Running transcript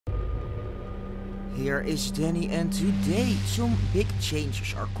Here is Danny, and today some big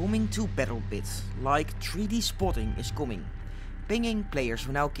changes are coming to Battlebit, like 3D spotting is coming. Pinging players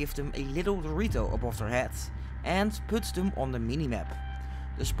will now give them a little Dorito above their head and put them on the minimap.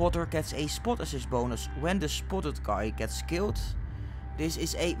 The spotter gets a spot assist bonus when the spotted guy gets killed. This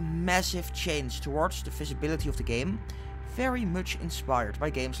is a massive change towards the visibility of the game, very much inspired by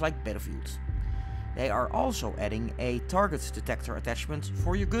games like Battlefield. They are also adding a target detector attachment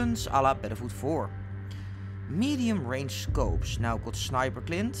for your guns a la Battlefield 4. Medium range scopes now got sniper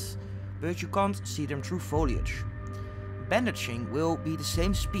glint, but you can't see them through foliage. Bandaging will be the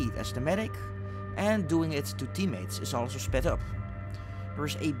same speed as the medic, and doing it to teammates is also sped up. There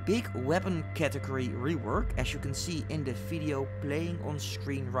is a big weapon category rework, as you can see in the video playing on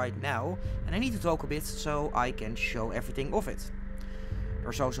screen right now, and I need to talk a bit so I can show everything of it.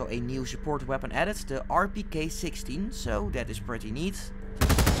 There's also a new support weapon added, the RPK-16, so that is pretty neat.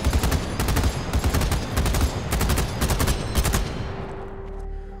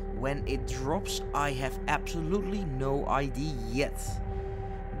 When it drops, I have absolutely no idea yet.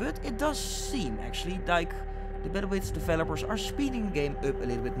 But it does seem actually like the Battlebit developers are speeding the game up a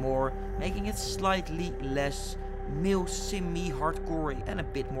little bit more, making it slightly less semi-hardcore and a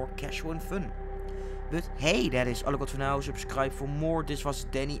bit more casual and fun. But hey, that is all I got for now. Subscribe for more. This was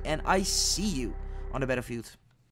Danny, and I see you on the battlefield.